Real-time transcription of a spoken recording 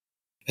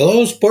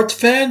Hello, sports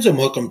fans, and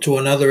welcome to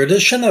another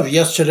edition of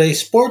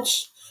Yesterday's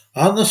Sports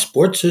on the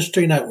Sports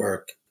History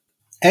Network.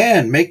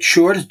 And make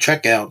sure to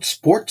check out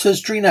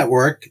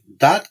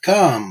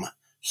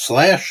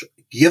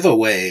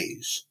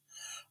sportshistorynetwork.com/giveaways.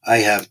 I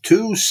have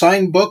two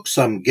signed books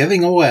I'm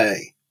giving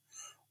away.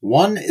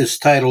 One is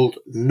titled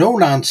No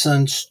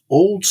Nonsense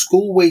Old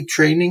School Weight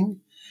Training,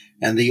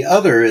 and the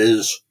other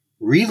is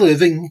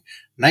Reliving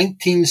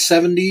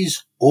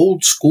 1970s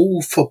Old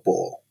School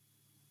Football.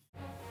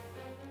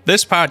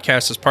 This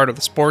podcast is part of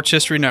the Sports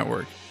History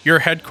Network, your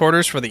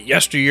headquarters for the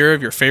yesteryear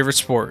of your favorite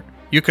sport.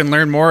 You can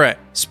learn more at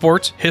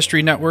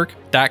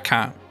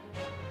sportshistorynetwork.com.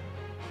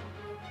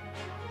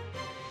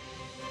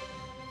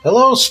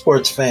 Hello,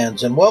 sports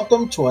fans, and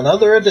welcome to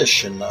another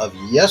edition of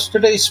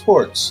Yesterday's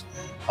Sports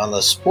on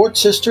the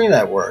Sports History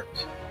Network.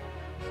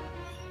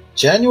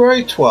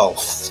 January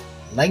 12th,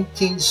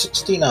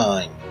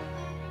 1969.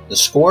 The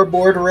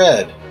scoreboard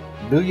read,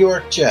 New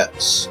York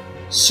Jets,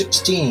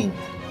 16.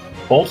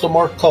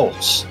 Baltimore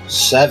Colts,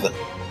 7.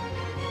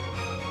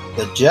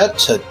 The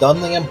Jets had done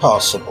the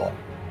impossible.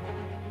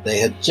 They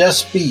had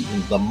just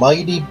beaten the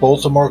mighty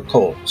Baltimore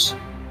Colts,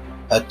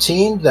 a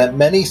team that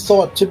many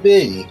thought to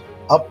be,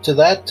 up to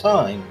that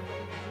time,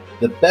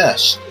 the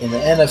best in the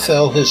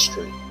NFL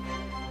history.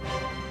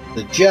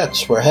 The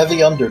Jets were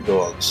heavy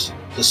underdogs,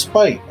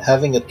 despite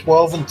having a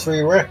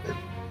 12-3 record,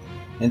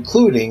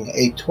 including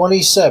a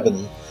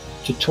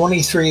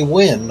 27-23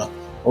 win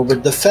over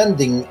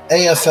defending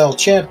AFL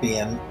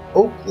champion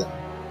Oakland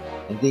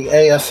in the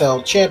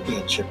AFL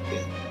Championship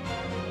game.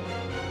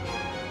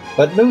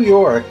 But New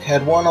York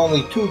had won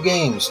only 2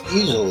 games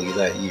easily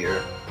that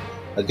year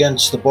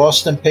against the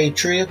Boston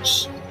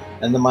Patriots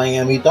and the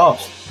Miami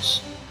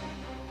Dolphins,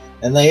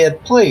 and they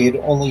had played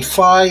only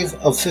 5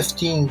 of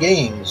 15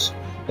 games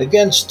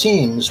against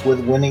teams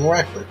with winning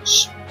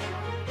records.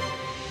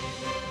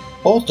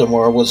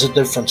 Baltimore was a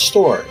different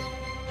story.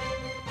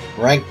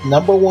 Ranked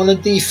number 1 in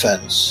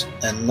defense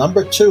and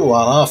number 2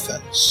 on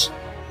offense,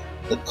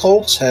 the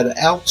Colts had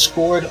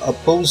outscored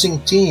opposing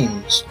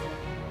teams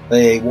by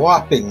a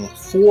whopping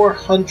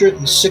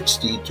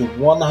 460 to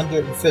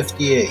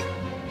 158.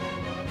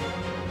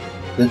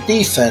 The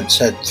defense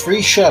had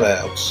 3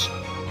 shutouts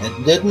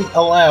and didn't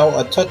allow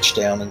a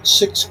touchdown in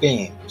 6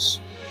 games.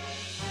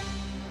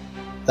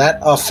 That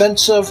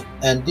offensive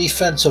and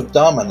defensive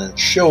dominance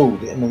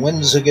showed in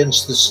wins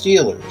against the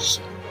Steelers,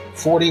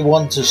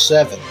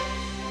 41-7,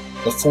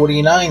 the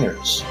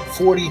 49ers,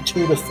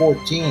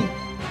 42-14,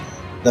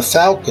 the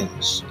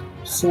Falcons,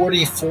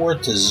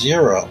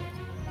 44-0,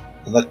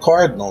 the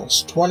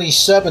Cardinals,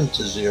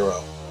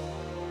 27-0,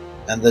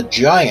 and the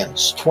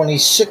Giants,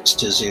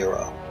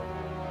 26-0.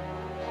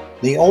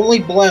 The only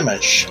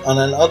blemish on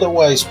an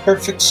otherwise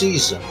perfect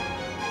season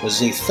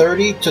was a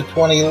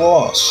 30-20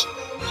 loss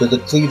to the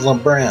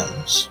Cleveland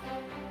Browns.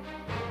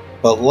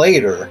 But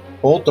later,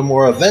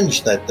 Baltimore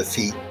avenged that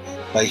defeat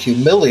by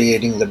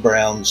humiliating the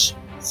Browns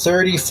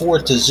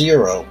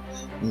 34-0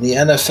 in the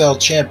NFL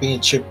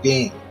Championship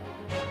game.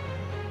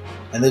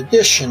 In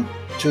addition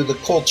to the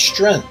Colts'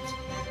 strength,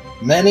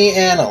 many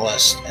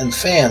analysts and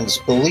fans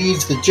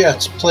believed the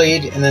Jets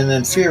played in an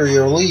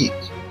inferior league.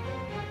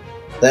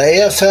 The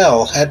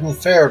AFL hadn't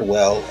fared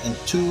well in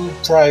 2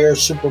 prior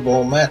Super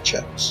Bowl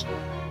matchups,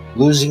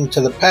 losing to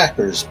the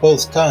Packers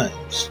both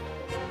times,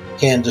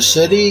 Kansas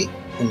City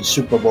in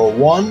Super Bowl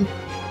I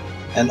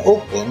and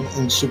Oakland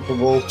in Super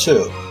Bowl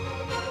II.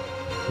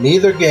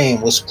 Neither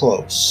game was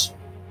close.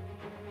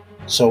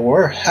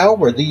 So how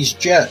were these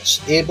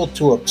Jets able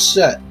to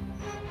upset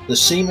the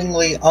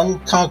seemingly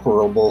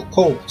unconquerable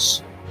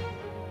Colts?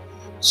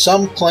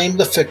 Some claimed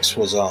the fix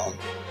was on.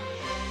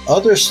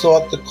 Others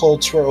thought the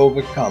Colts were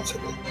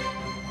overconfident.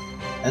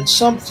 And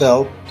some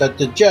felt that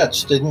the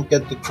Jets didn't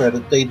get the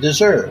credit they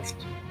deserved.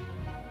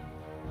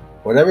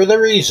 Whatever the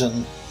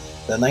reason,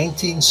 the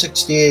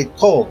 1968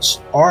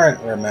 Colts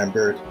aren't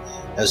remembered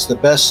as the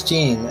best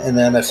team in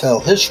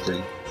NFL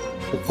history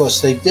because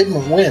they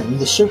didn't win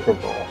the Super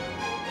Bowl.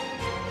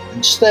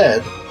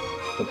 Instead,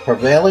 the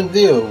prevailing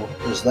view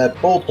is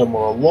that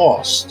Baltimore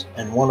lost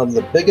in one of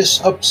the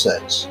biggest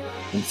upsets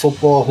in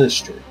football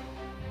history.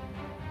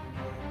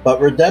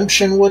 But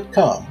redemption would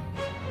come.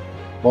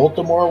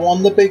 Baltimore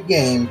won the big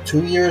game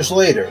 2 years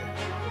later,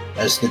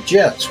 as the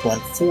Jets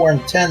went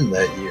 4-10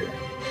 that year.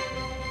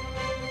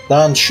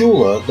 Don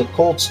Shula, the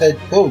Colts head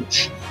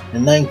coach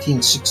in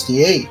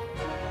 1968,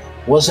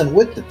 wasn't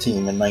with the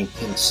team in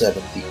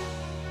 1970.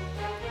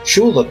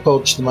 Shula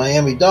coached the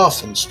Miami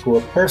Dolphins to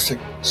a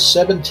perfect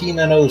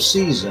 17-0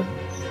 season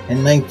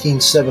in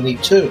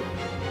 1972,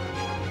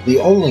 the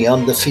only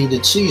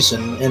undefeated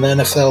season in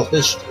NFL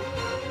history.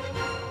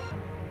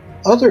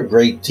 Other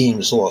great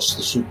teams lost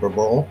the Super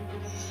Bowl.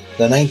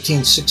 The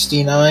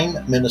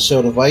 1969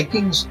 Minnesota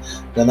Vikings,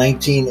 the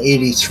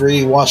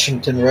 1983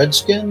 Washington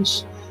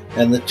Redskins,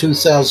 and the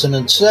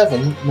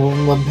 2007 New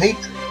England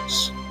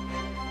Patriots.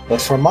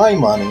 But for my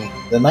money,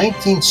 the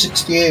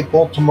 1968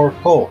 Baltimore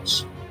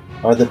Colts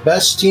are the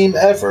best team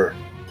ever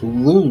to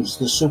lose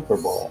the Super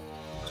Bowl.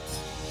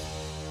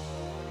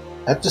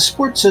 At the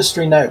Sports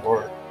History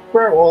Network,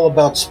 We're all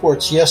about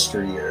sports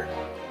yesteryear,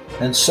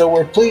 and so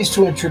we're pleased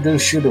to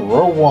introduce you to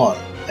Row One,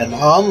 an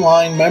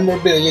online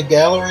memorabilia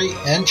gallery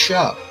and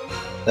shop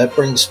that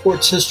brings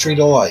sports history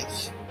to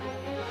life.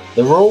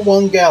 The Row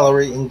One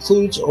gallery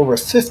includes over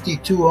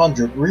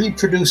 5,200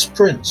 reproduced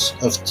prints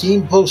of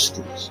team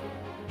posters,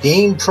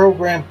 game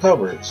program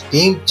covers,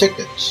 game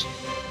tickets,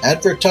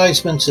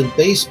 advertisements in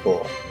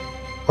baseball,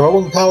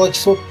 pro and college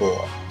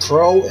football,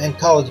 pro and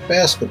college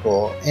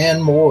basketball,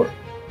 and more.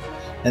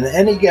 And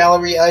any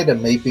gallery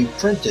item may be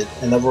printed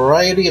in a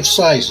variety of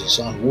sizes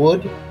on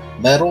wood,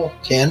 metal,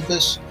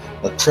 canvas,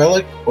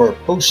 acrylic, or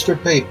poster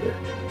paper.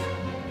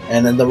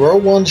 And in the Row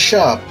One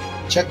shop,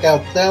 check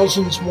out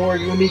thousands more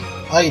unique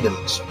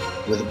items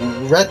with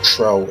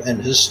retro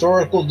and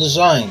historical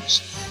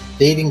designs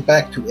dating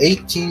back to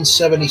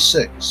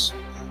 1876,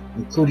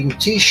 including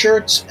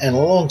t-shirts and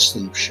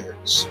long-sleeve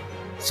shirts,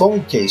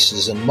 phone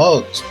cases and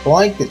mugs,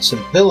 blankets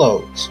and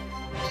pillows,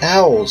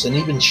 towels, and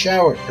even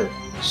shower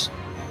curtains.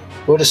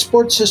 Go to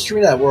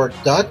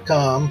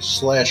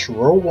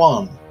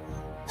sportshistorynetwork.com/row1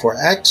 for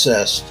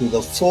access to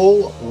the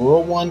full Row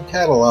One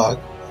catalog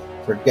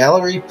for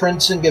gallery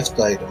prints and gift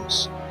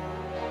items.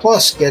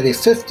 Plus, get a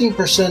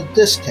 15%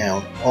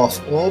 discount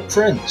off all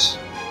prints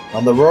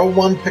on the Row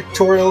One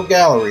Pictorial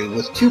Gallery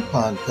with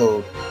coupon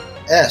code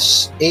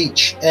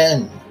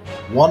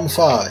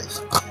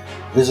SHN15.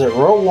 Visit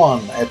Row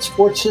One at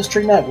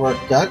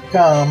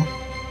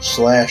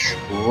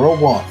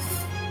sportshistorynetwork.com/row1.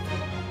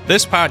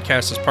 This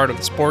podcast is part of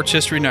the Sports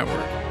History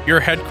Network,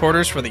 your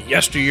headquarters for the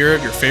yesteryear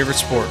of your favorite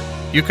sport.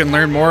 You can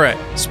learn more at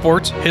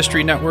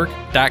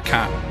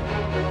sportshistorynetwork.com.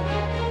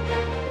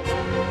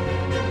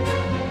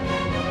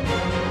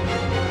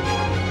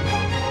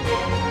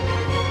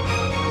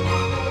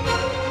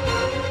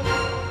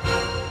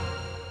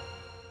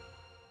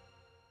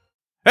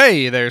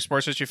 Hey there,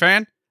 sports history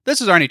fan. This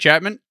is Arnie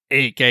Chapman,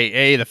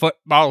 aka the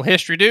Football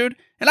History Dude,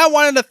 and I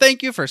wanted to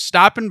thank you for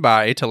stopping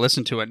by to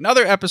listen to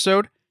another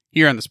episode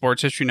here on the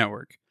Sports History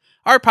Network.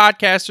 Our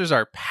podcasters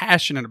are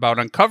passionate about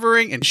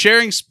uncovering and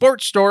sharing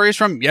sports stories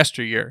from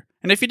yesteryear.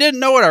 And if you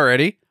didn't know it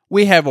already,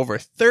 we have over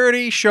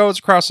 30 shows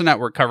across the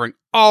network covering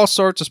all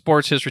sorts of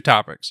sports history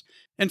topics.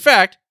 In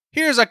fact,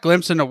 here's a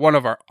glimpse into one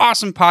of our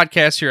awesome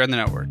podcasts here on the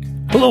network.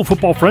 Hello,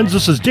 football friends.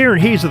 This is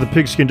Darren Hayes of the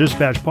Pigskin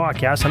Dispatch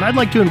podcast, and I'd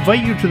like to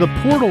invite you to the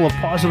portal of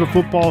positive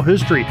football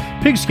history,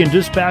 Pigskin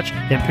Dispatch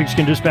and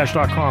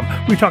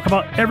pigskindispatch.com. We talk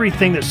about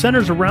everything that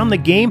centers around the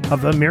game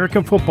of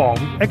American football,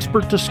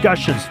 expert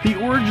discussions, the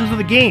origins of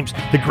the games,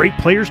 the great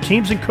players,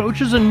 teams, and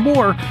coaches, and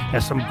more,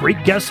 and some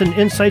great guests and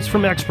insights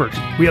from experts.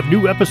 We have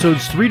new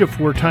episodes 3 to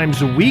 4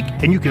 times a week,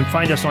 and you can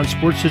find us on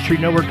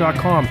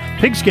sportshistorynetwork.com,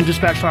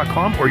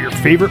 pigskindispatch.com, or your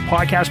favorite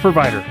podcast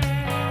provider.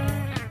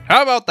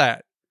 How about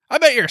that? I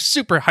bet you're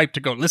super hyped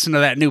to go listen to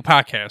that new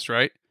podcast,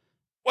 right?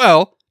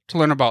 Well, to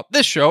learn about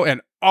this show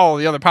and all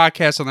the other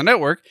podcasts on the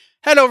network,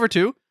 head over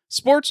to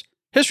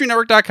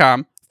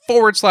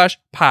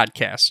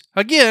sportshistorynetwork.com/podcast.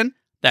 Again,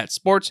 that's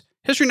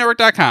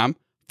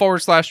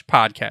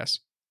sportshistorynetwork.com/podcast.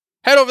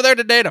 Head over there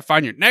today to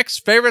find your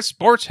next favorite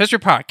sports history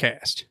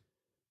podcast.